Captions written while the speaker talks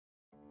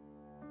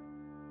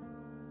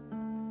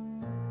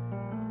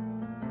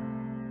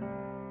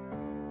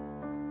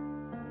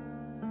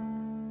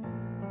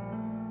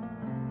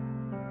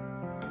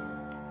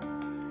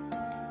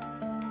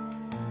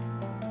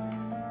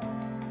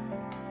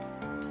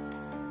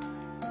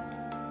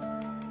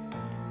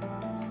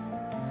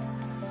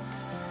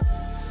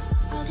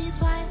all these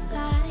white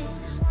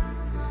lies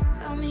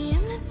got me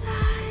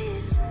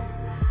hypnotized.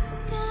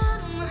 Get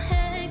out of my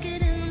head,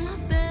 get into my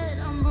bed,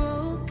 I'm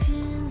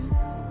broken.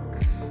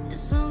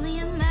 It's only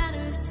a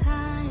matter of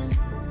time,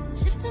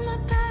 shifting my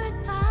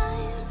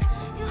paradigms.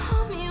 You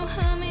harm me, you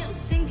hurt me, I'm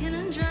sinking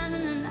and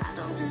drowning, and I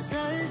don't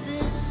deserve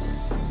it.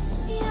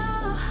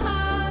 Your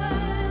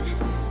heart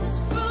is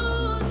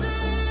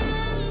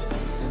frozen,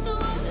 the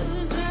water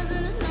is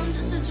rising and I'm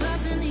just a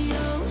drop in the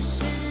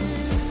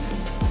ocean.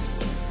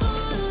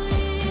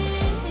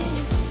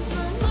 Falling,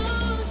 slow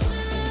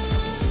motion.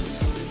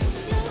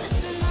 You're a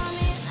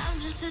tsunami and I'm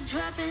just a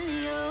drop in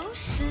the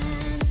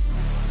ocean.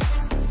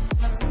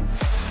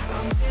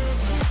 I'm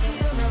guilty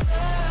of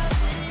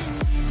loving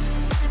you.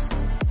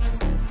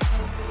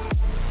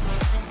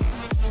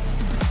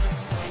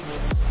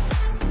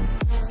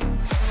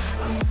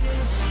 I'm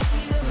guilty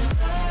of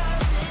loving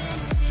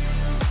you.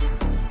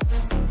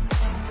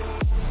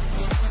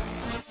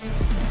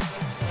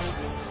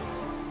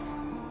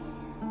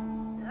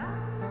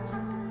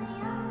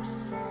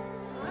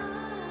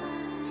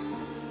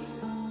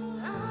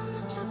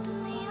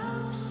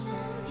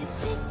 You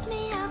pick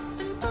me up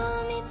and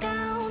pull me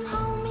down,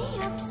 hold me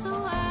up so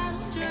I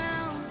don't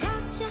drown.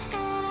 Got your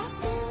head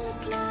up in the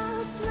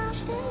clouds,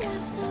 nothing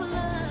left of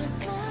us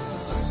now.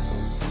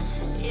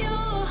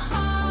 Your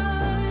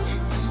heart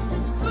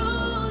is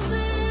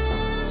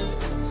frozen,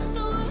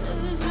 the water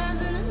is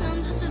rising and I'm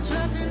just a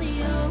drop in the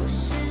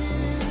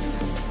ocean.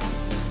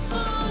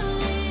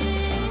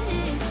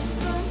 Falling,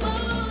 slow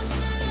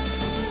motion.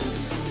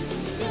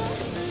 You're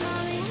a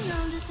tsunami and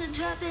I'm just a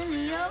drop in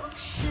the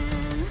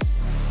ocean.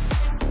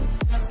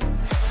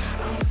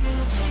 I'm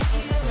guilty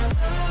of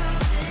loving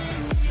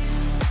you.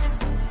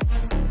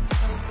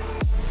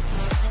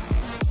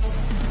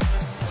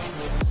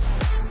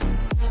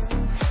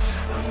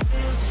 I'm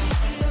guilty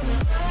of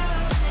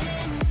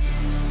loving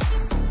you.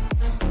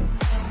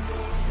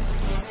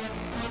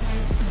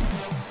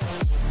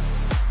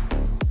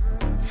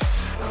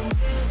 I'm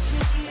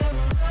guilty of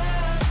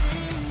loving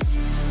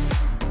you.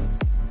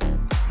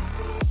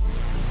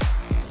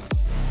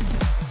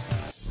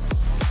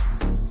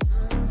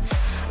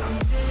 I'm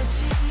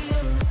guilty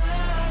of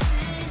loving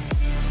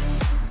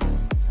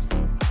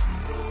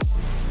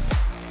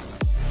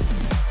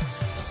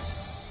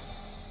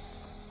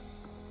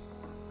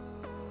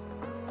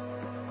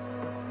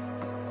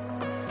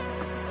you.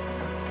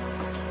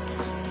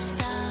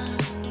 Stop.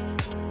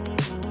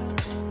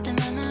 The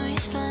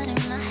memories flood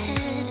in my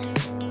head.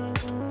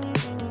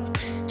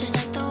 Just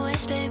like the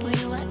waves, babe,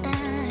 we were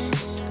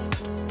endless.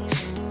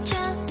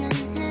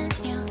 Drowning in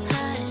your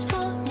eyes,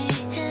 pull me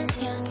in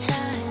your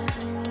tide.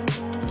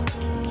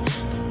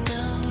 Do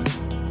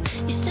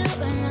you still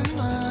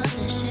remember all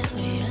the shit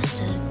we used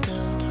to do?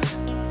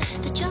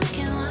 The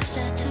drunken walks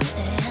at 2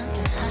 a.m.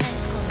 in high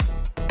school.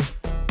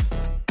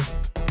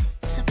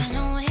 Slipping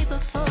away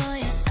before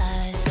your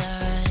eyes are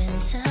right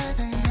into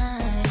the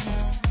night.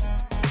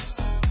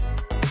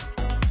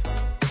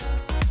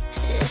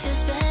 It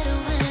feels better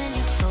when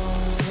you're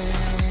frozen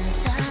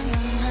inside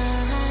my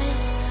mind.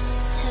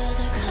 Till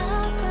the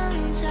clock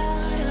runs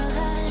out of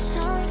eyes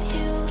on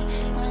you.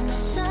 When the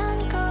sun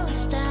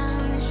goes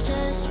down, it's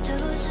just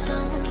too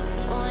soon.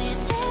 Won't you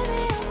take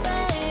me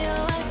away?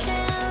 Oh, I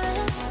can't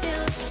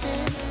refuse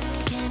it.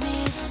 Give me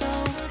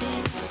slow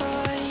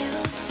before you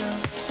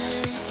lose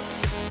it.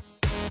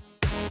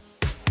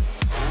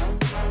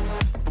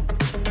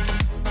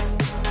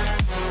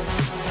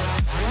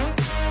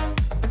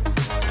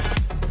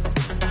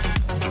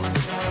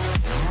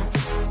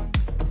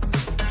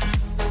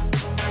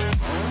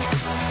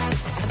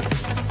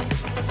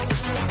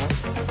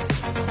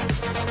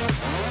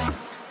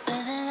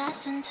 Will it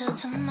last until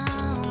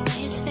tomorrow?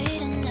 It's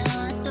fading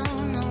now, I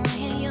don't know. When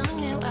you're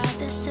young and wild,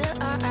 there's still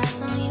our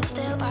eyes on you,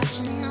 they're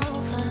watching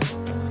over.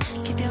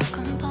 Keep your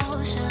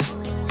composure,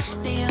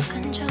 be your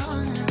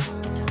controller.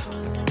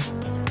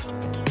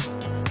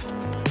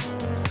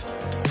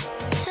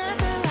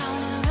 Circle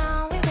round and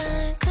round we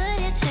went, could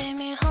you take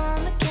me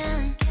home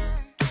again?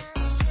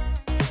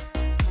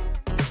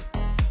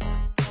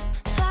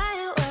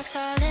 Fireworks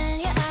all in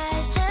your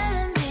eyes,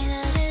 telling me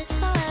that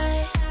it's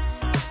alright.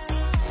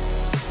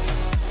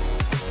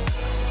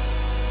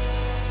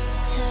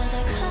 Till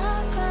the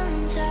clock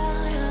runs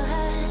out of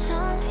eyes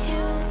on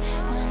you.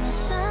 When the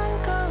sun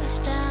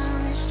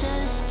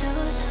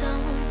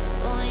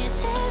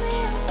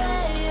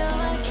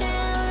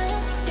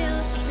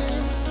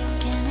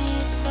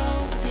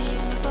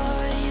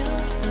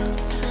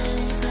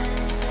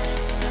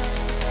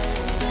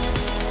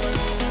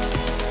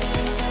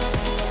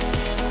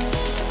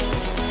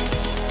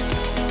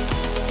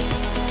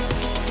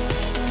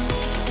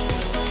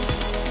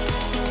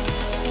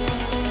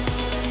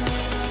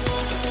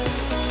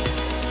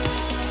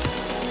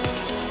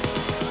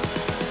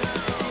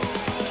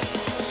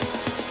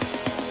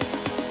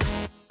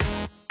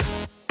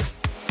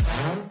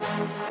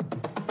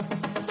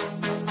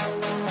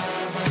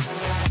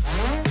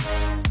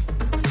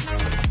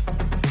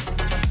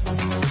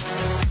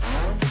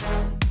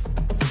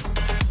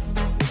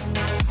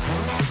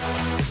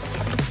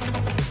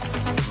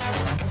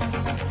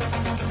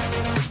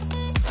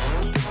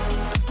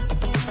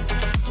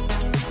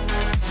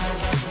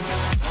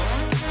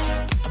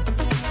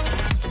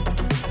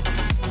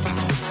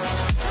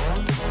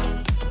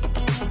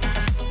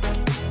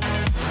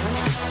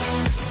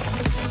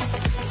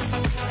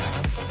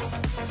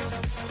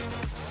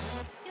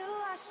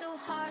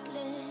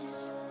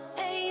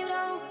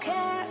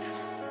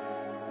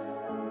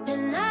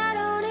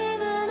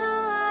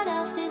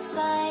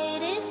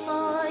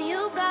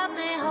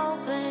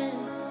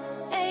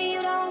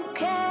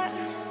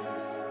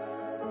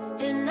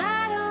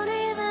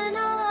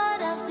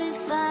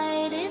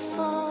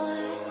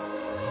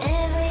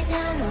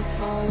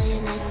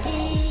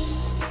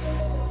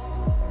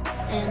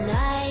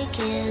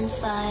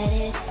can't fight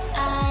it,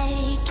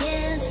 I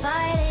can't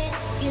fight it.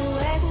 You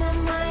wreck my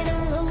mind,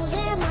 I'm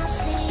losing my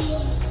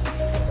sleep.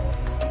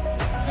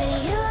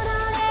 And you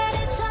know that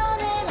it's all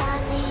that I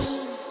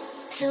need,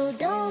 so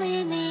don't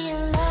leave me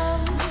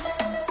alone.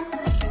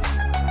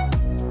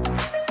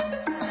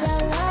 La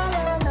la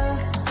la la,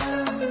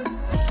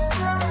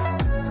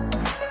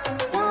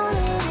 don't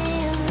leave me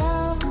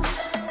alone.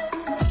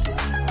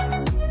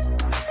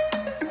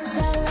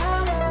 La la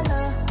la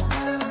la,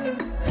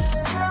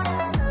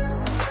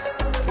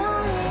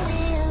 don't leave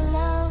me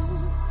alone.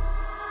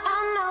 I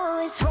know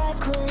it's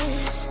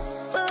reckless,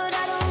 but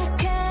I don't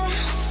care.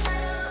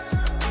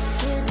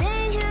 You're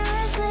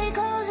dangerously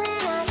close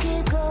and I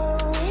keep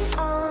going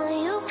on.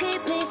 You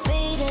keep me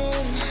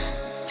fading,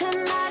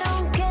 and I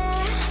don't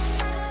care.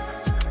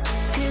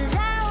 'Cause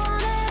I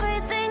want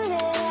everything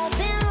that I've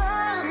been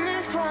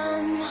running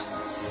from.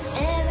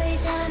 Every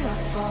time I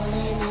fall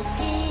in the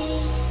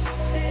deep,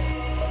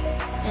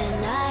 and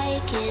I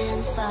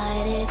can't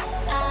fight it,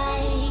 I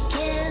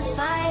can't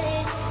fight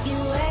it. You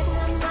wreck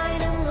my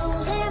mind, I'm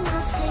losing my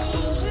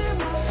sleep.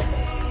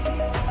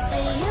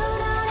 And you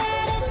know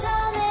that it's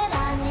all that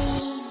I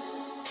need,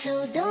 so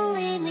don't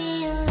leave me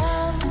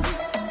alone.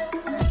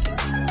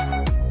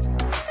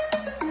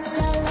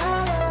 La la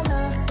la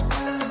la,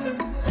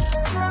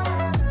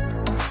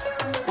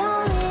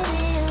 don't leave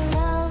me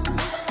alone.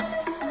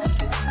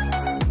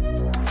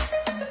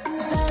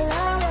 La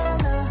la la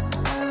la,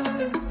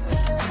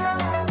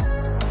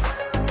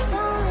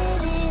 don't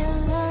leave me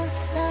alone.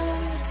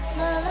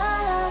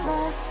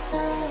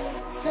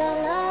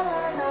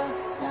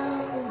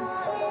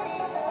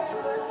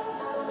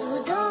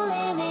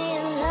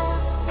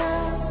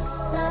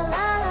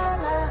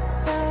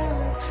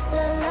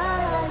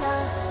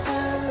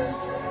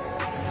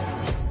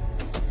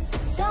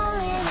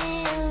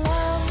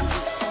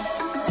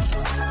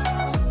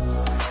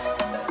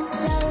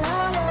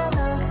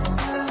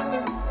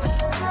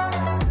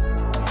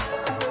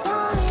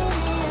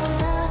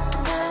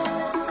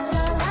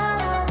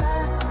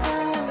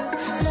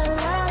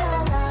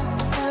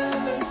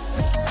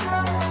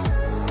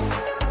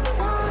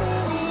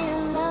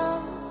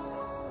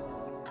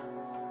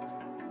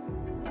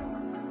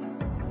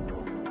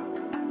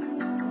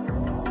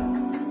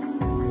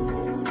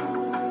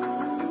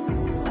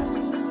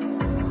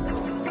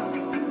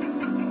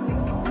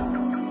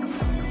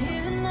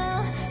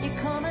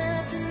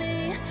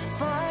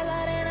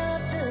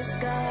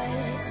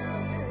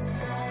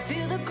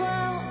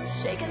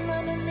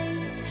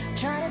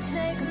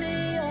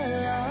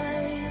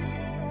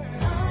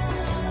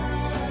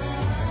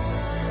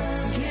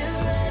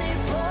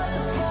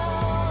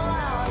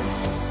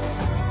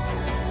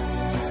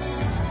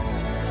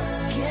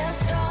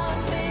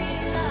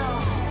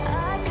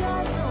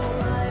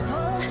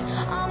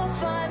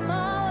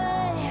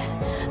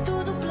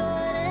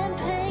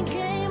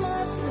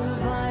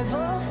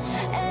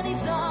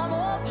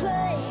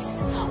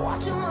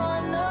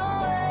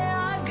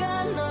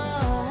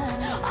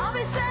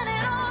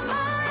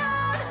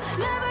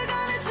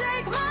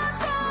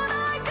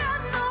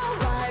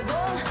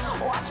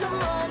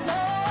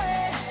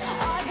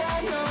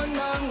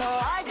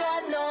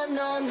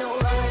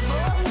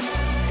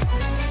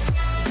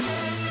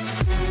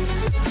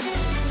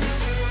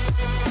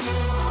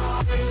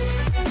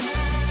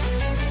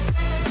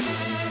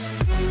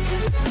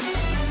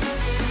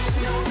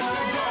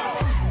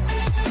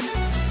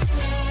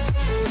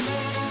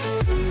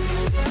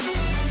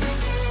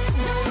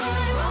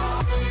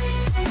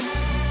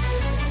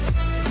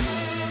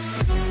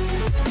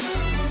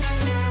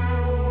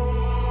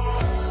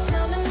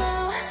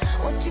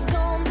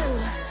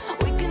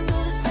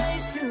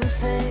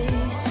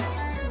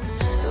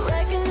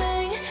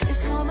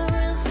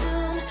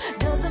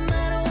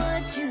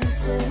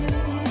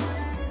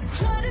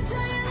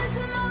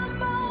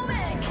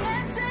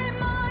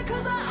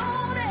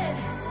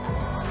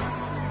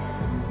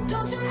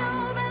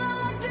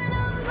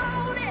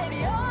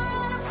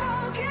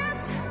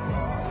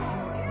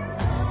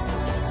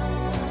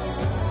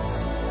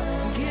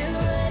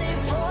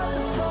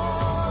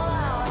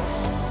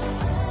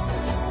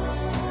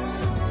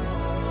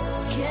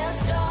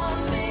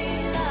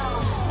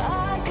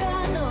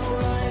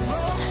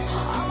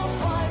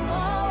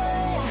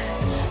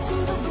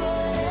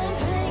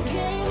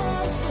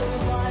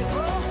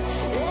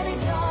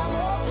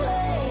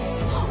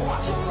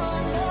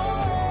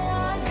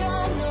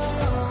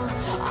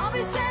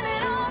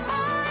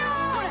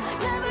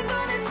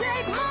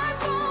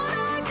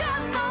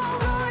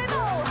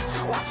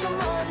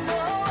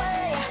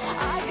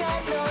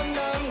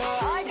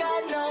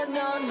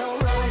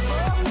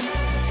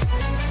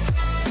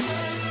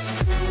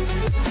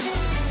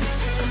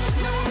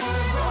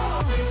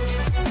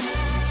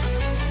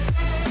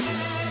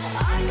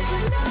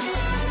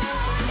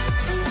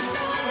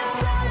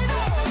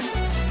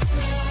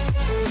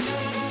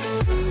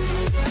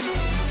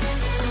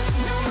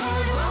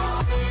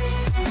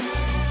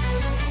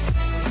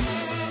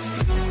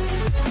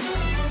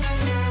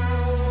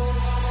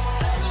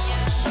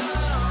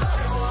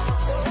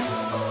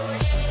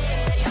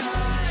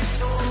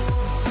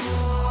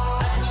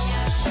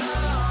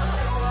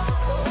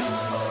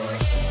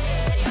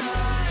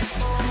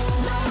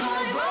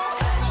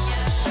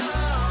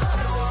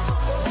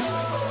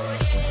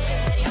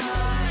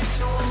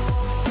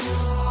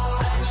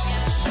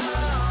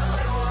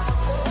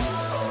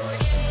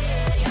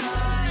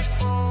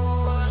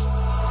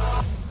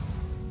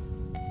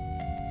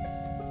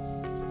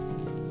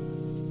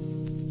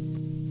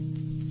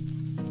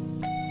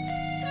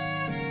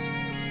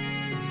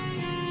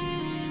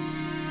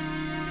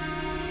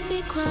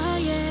 be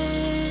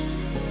quiet.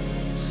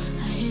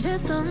 I hear the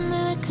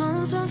thunder that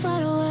comes from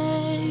far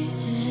away.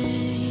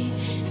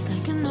 It's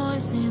like a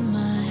noise in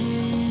my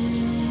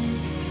head.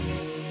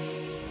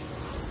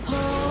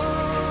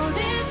 Oh,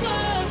 this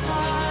world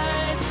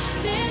hurts,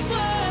 this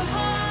world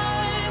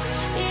hurts.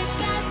 It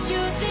cuts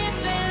you deep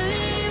and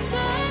leaves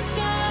the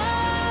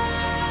sky.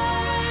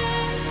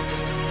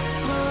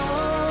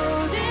 Oh,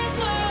 this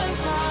world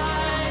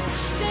hurts,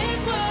 this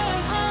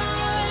world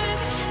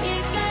hurts.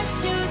 It cuts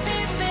you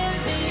deep and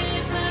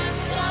leaves the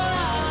sky.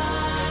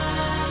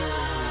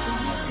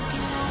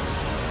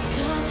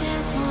 Cause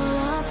it's full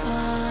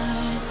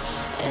apart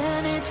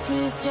and it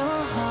frees your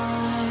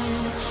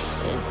heart.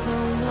 It's no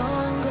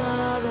longer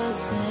the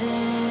same.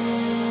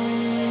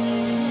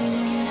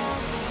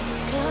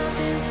 Cause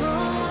it's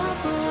full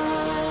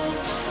apart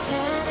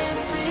and it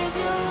frees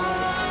your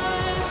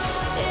heart.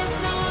 It's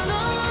no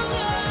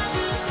longer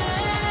the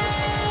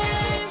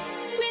same.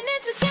 We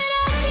need to get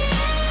out of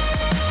here.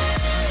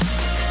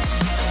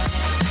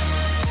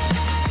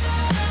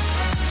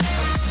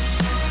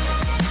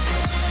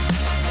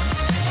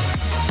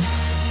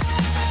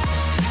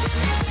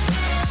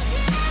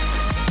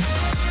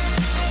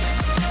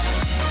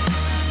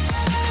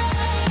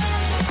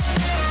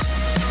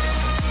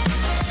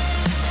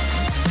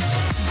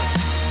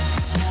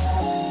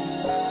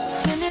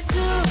 We need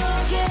to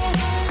get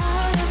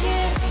out of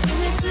here. We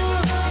need to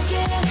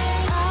get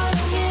out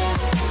of here.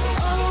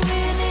 All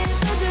we need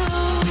to do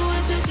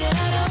is to get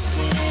out of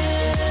here.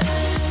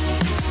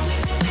 We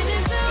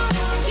need to get out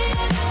of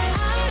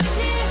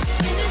here.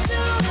 We need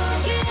to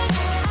get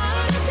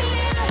out of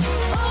here.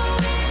 All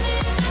we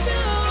need to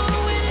do,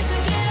 we need to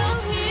get out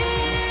of here.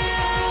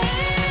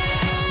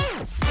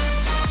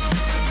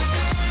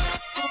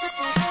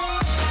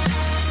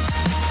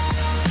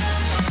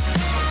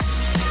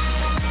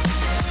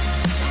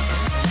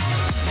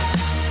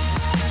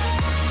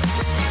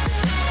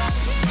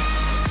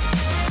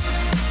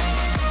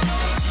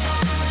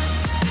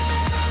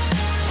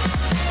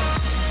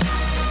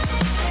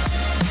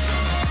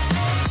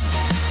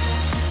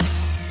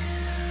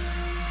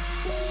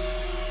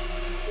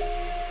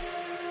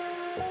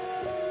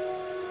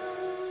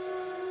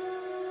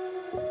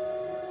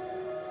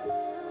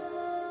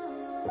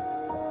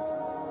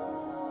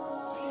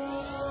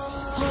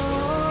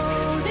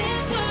 Oh,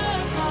 this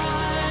world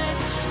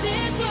hurts,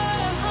 this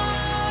world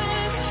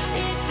hurts.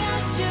 It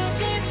cuts you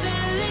deep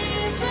and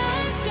leaves the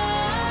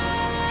sky.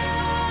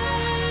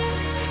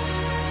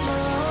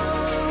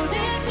 Oh,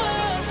 this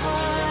world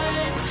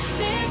hurts,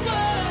 this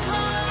world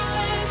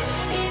hurts.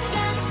 It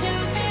cuts you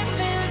deep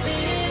and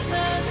leaves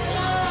the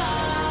sky.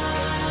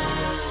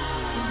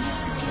 We need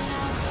to get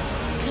out.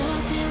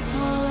 Cause it's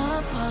full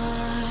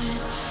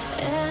apart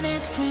and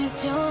it frees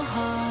your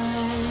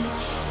heart.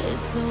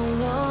 It's no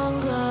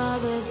longer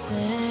the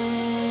same.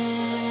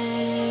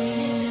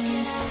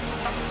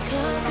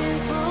 Cause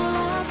it's full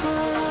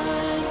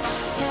apart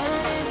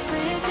and it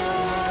frees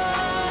your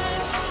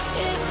heart.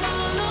 It's no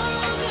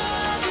longer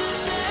the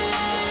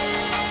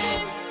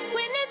same.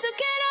 We need to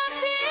get up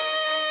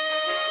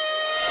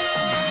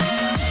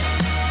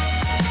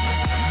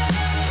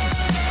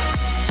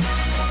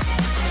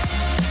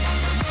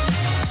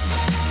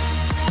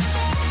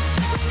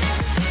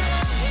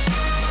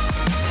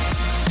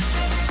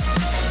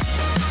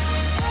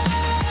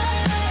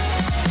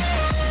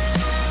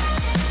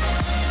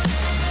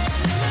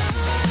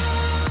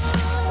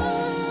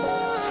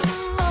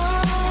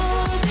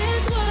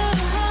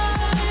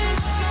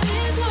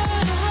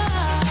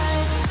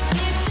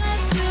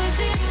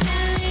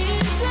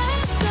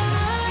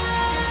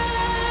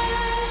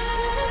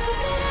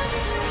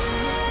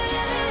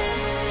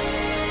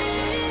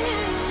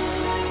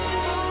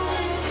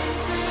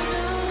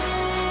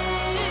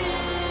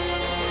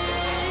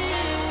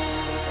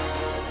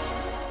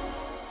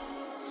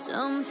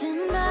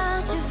Something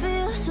about you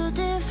feels so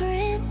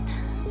different.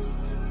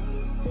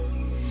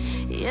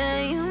 Yeah,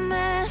 you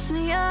mess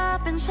me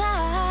up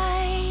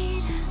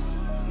inside.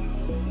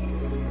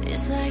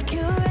 It's like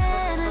your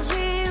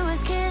energy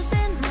was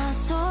kissing my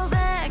soul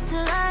back to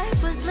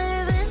life, was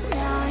living.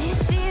 Now it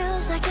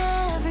feels like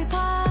every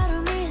part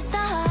of me is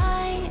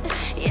died.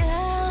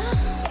 Yeah,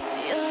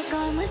 you're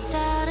gone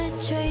without a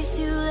trace.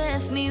 You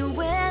left me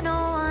where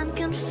no one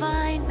can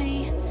find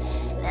me.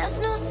 There's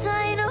no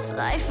sign of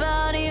life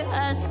out here.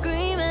 I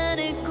scream and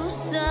it goes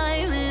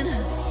silent.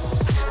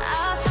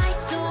 I fight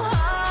so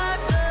hard,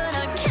 but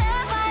I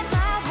can't find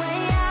my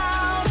way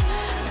out.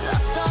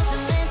 Lost all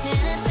dimension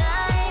and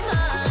time.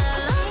 All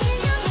alone in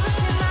your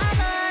voice in my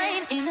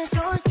mind. And this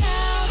goes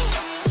down.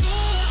 And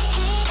this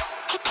goes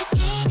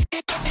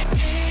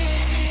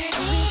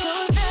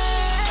down.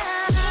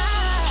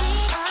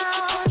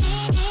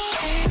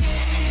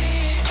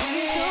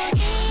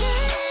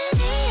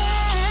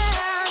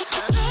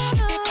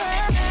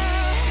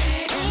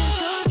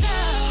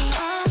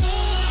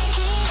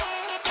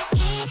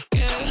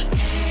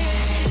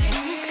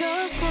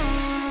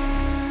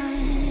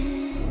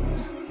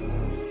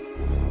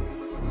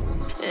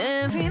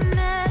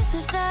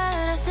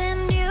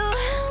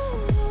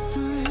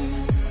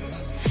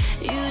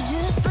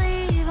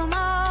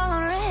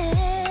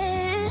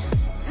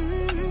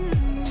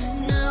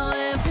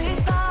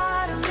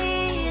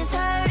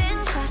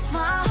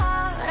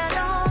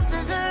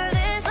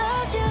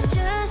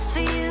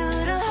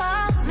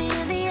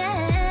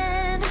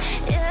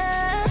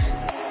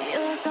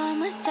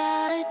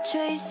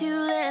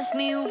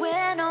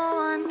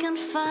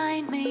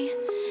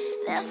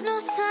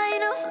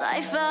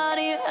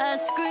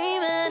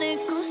 scream and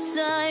it goes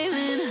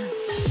silent.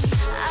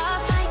 I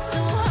fight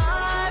so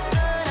hard,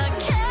 but I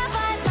can't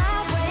find my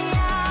way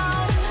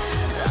out.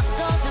 Lost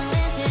all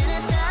dimension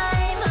and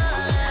time.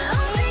 I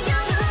don't think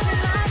I'm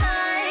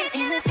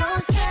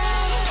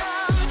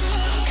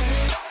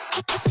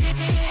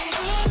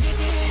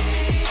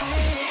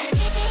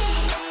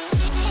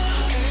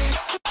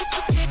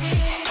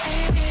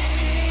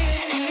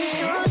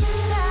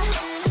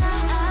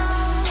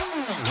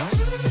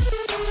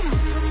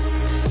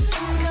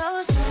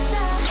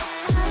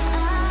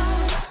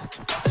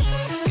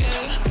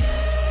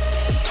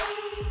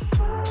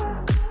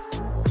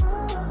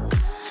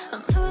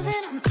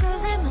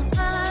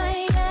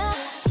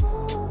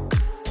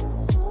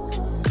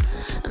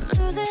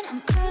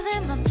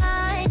losing my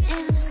mind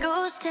in this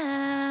ghost town.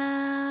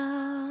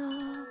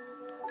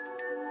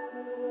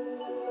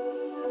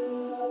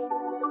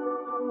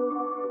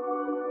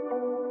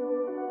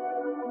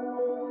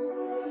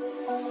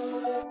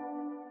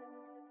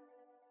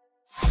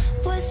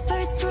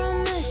 Whispered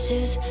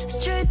promises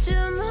straight to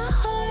my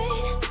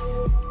heart.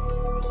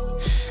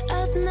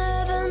 I'd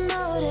never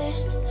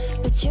noticed,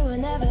 but you were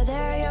never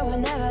there, you were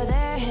never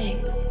there.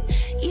 Hey,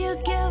 you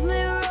gave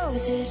me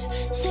roses,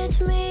 set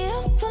me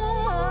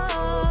apart.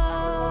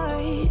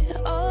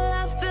 All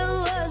I feel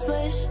was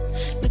bliss,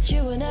 but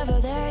you were never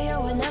there, you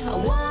were never.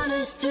 I want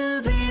us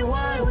to be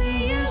what we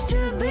used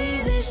to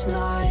be this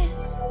night.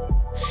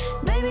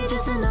 Baby,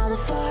 just another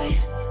fight,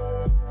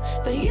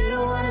 but you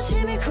don't wanna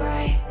see me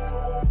cry.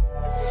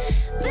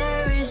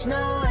 There is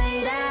no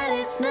way that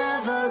it's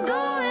never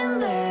going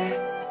there.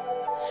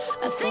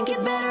 I think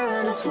it better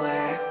and I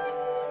swear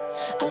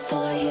I'll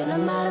follow you no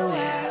matter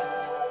where.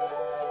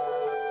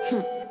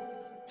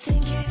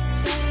 Think it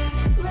better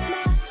when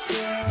I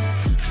swear.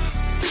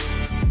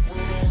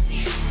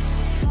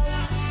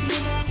 Follow you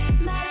no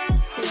matter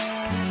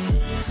where.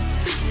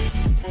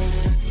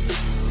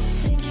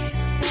 Think it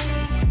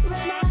better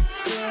when I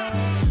swear.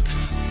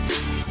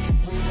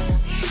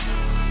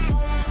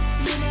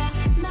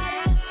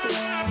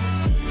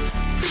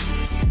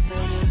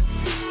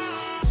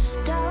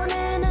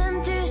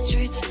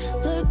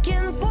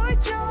 Looking for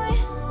joy,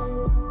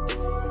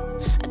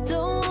 I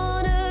don't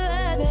wanna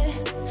admit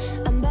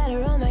I'm better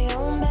on my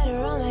own, better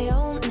on my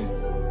own.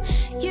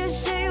 You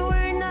say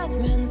we're not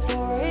meant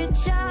for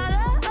each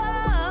other.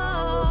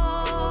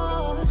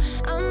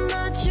 I'm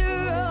not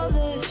sure of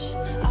this.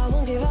 I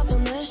won't give up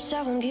on this,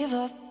 I won't give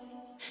up.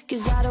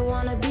 Cause I don't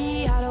wanna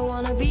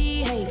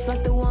behave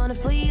like the one to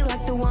flee,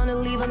 like the one to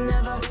leave. I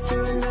never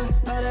surrender,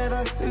 but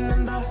ever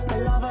remember my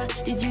lover.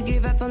 Did you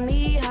give up on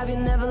me? Have you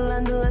never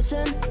learned a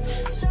lesson?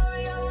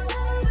 Sorry, I will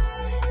never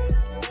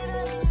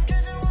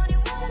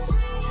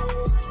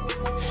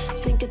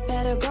think it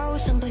better go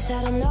someplace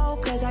I don't know.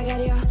 Cause I got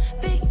your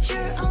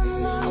picture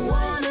on my mind. I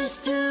want us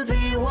to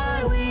be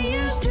what we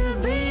used to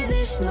be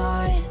this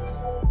night.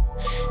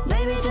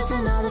 Baby, just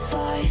another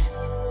fight,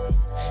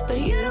 but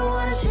you don't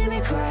wanna see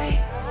me cry.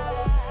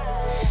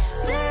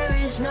 There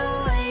is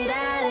no way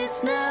that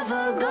it's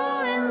never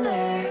going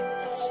there.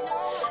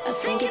 I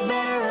think it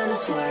better and I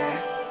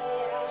swear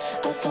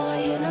I'll follow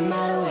you no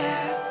matter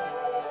where.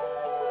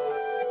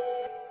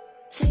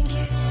 Think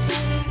it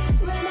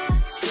better when I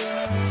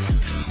swear.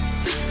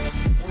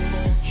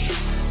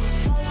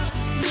 Follow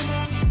you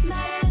no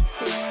matter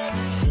where.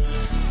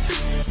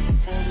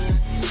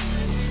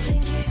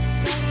 Think it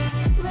better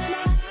when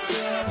I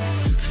swear.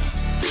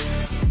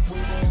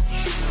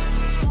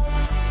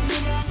 Follow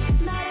you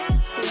no matter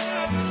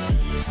where.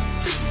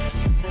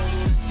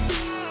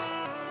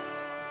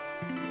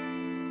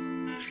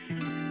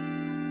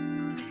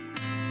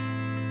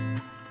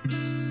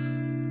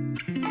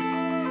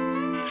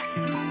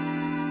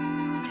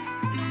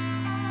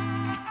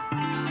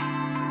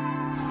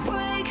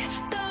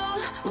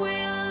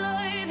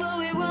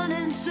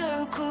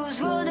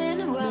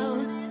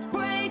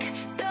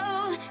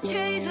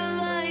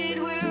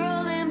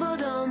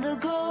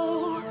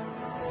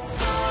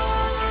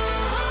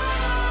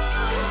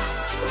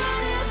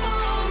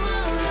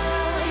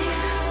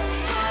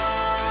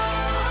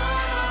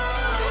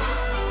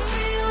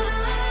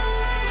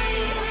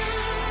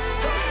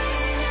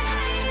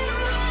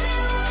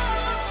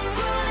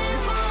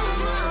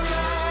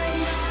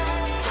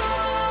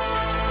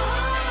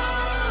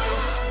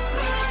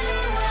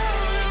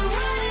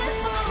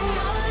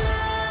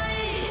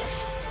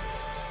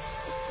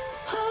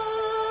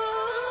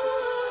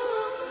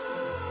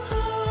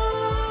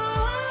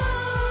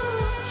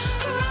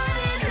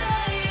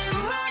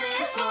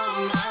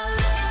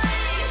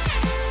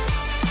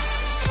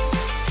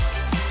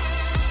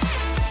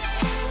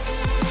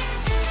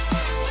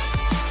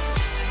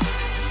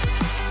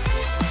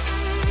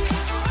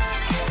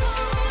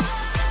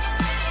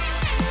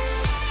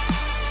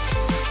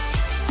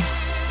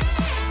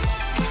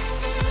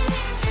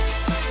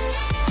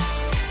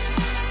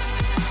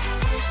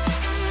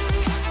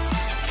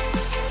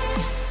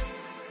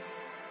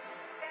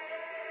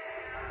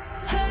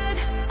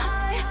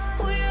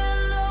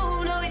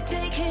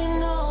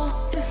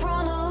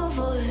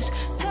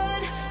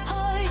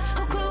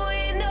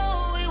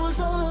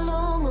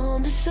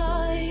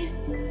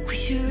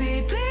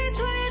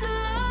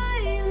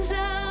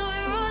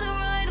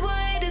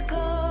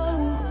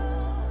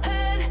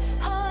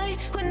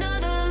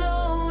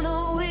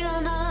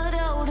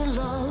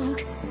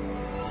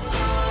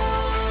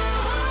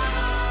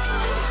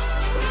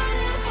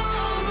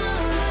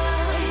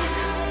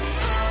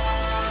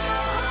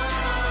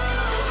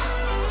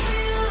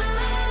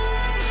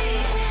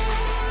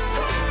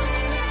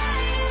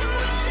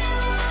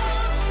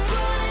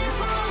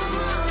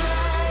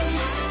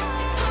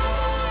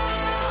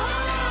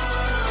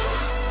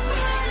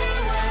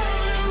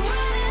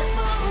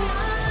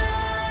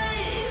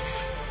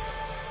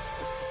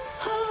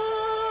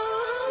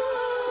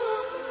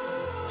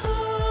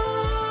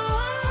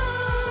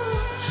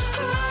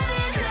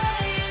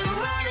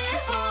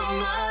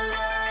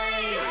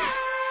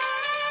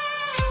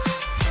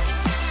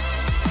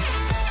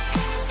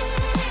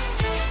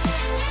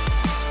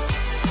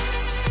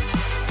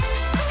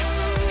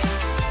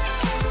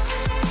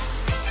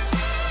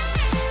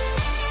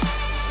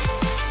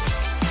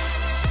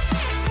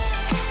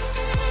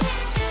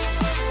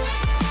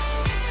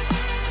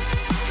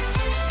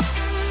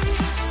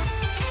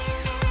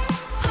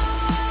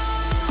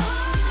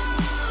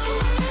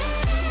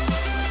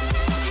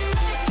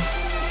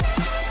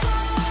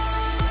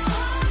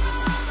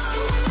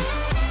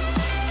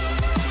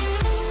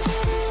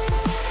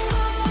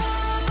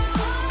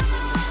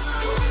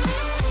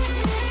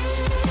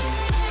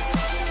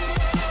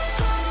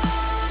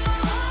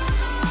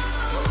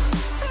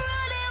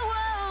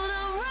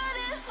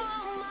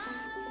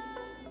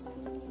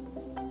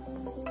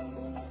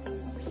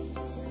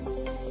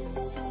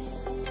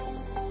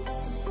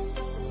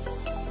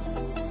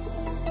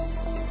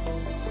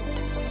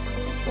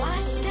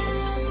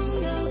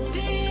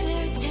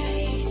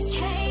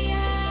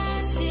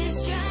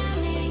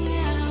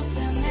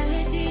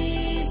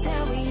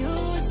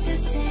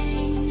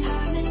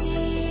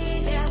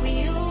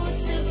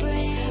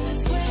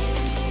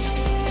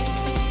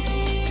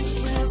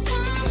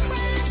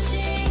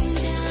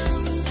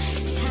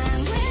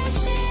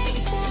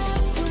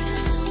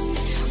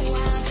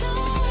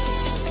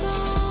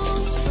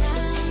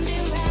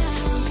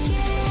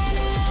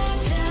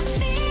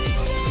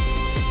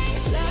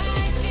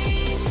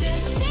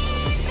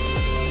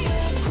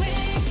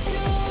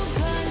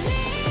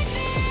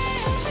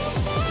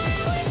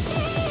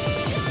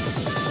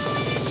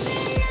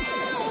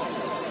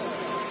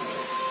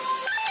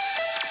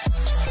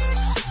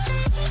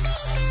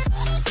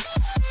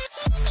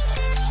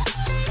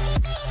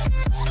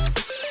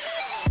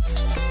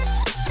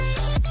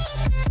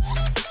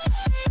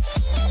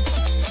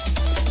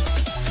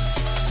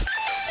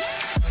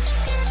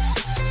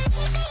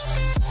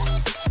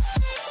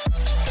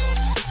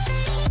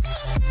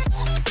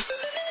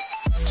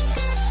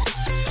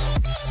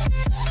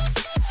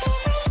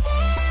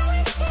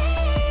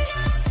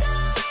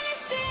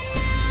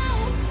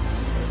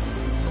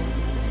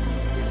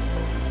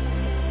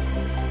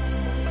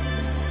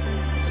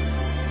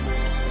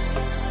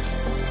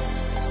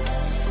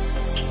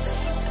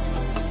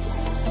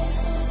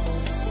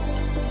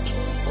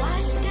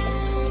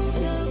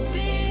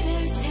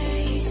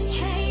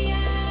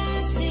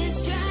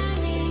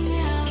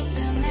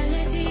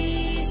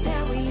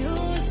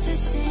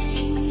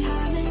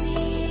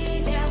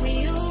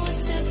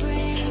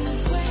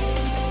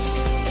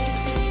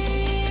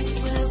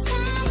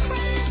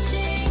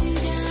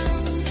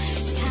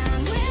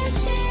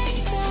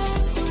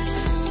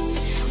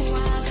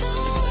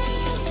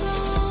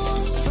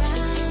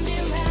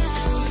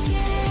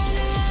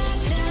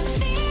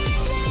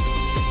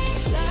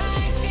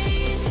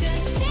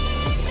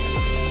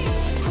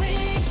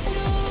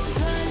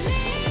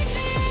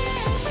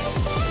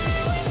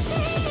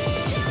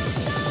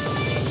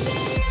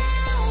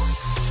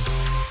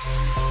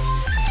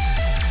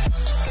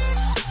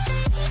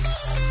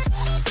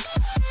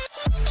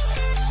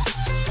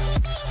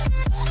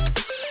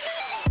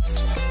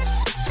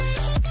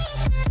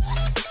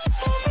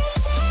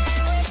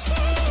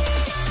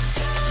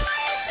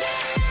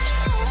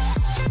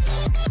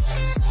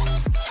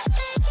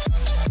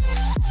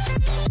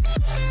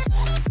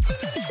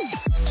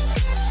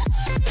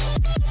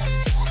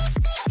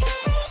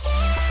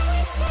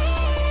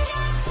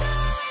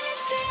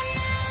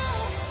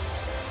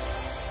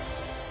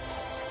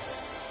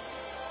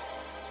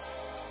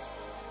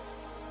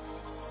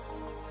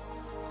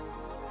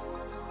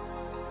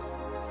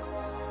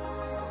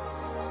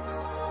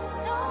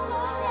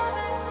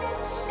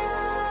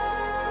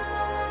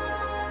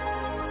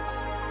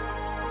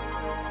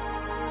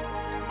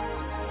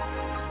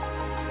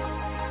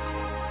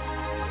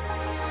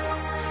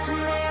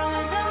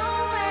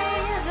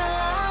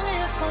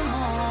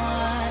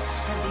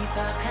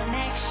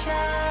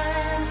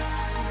 connection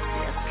is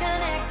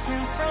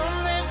disconnecting from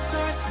the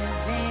source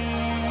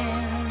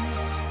within.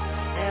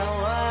 There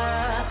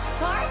were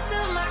parts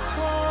of my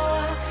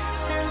core,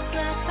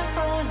 senseless and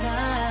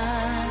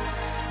frozen,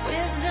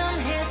 wisdom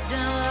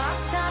hidden,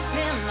 locked up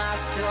in my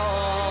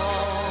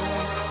soul.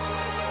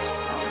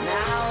 Oh,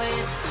 now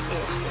it's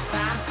the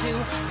time to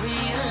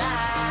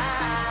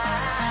realign,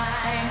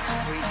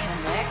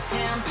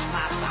 reconnecting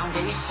my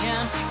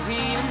foundation,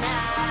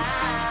 reunite.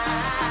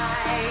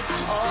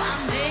 Oh,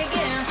 I'm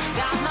digging,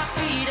 got my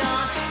feet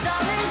on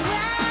solid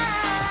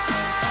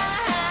ground.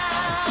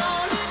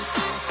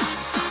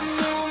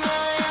 No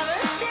more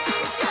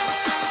levitation.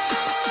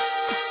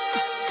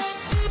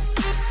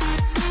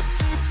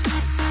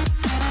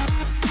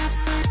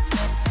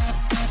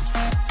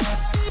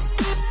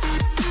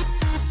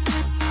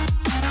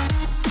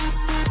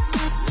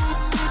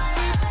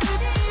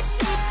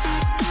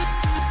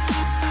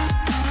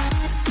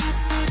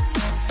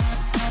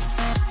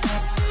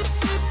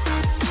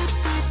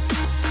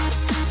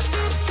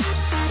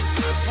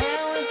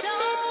 There was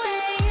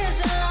always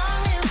a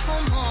longing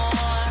for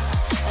more,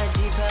 a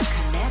deeper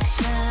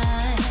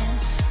connection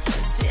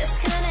was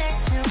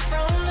disconnected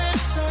from the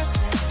source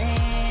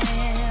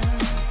within.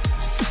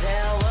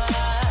 There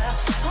were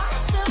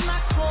parts of my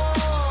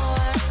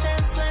core,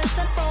 senseless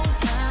and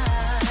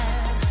frozen,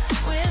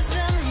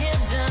 wisdom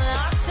hidden,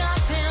 locked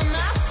up in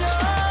my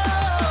soul.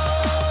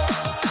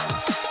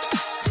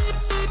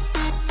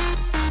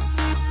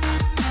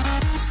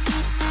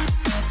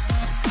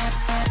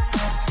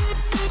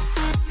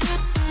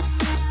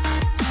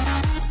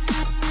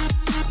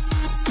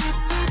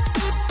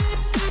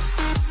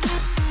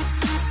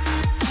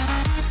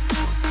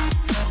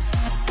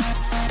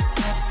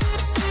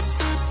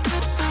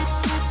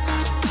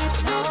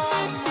 No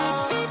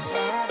more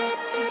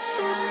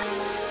levitation.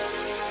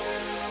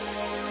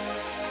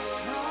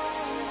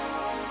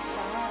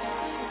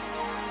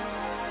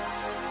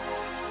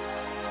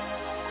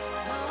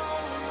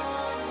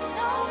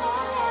 No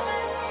more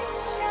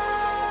levitation.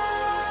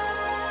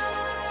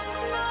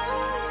 No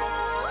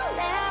more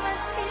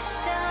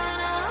levitation.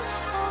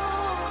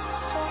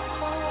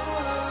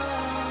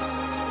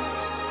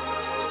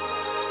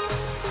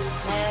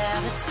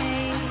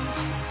 Levitation.